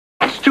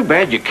too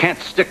bad you can't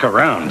stick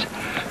around.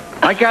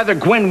 I gather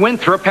Gwen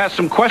Winthrop has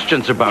some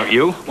questions about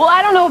you. Well,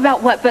 I don't know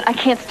about what, but I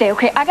can't stay,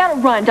 okay? I gotta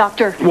run,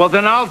 Doctor. Well,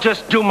 then I'll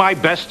just do my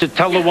best to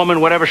tell the woman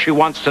whatever she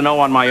wants to know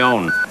on my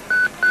own.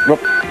 Well,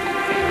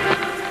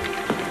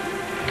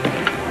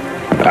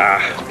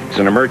 it's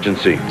an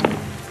emergency.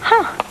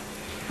 Huh.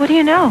 What do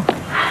you know?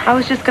 I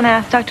was just going to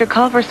ask Dr.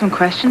 Culver some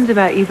questions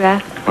about you,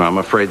 Beth. Well, I'm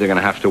afraid they're going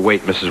to have to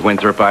wait, Mrs.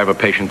 Winthrop. I have a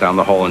patient down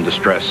the hall in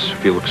distress.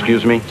 If you'll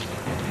excuse me.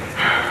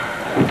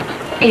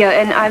 Yeah,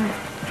 and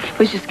I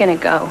was just gonna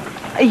go.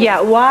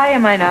 Yeah, why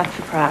am I not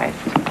surprised?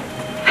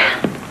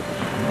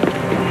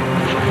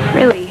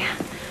 Really,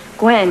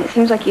 Gwen, it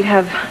seems like you'd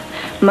have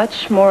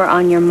much more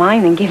on your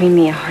mind than giving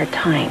me a hard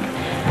time.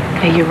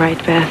 Yeah, you're right,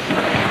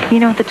 Beth. You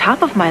know, at the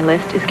top of my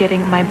list is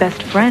getting my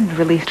best friend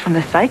released from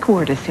the psych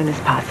ward as soon as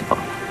possible.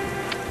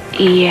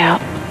 Yeah,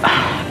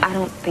 I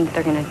don't think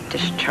they're gonna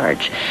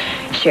discharge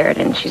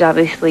Sheridan. She's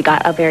obviously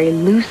got a very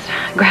loose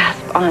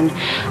grasp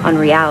on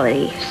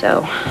reality,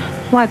 so...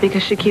 Why,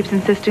 because she keeps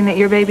insisting that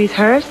your baby's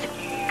hers?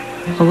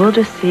 Well, we'll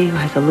just see who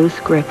has a loose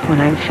grip when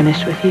I'm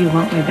finished with you,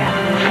 won't we,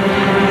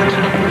 Beth?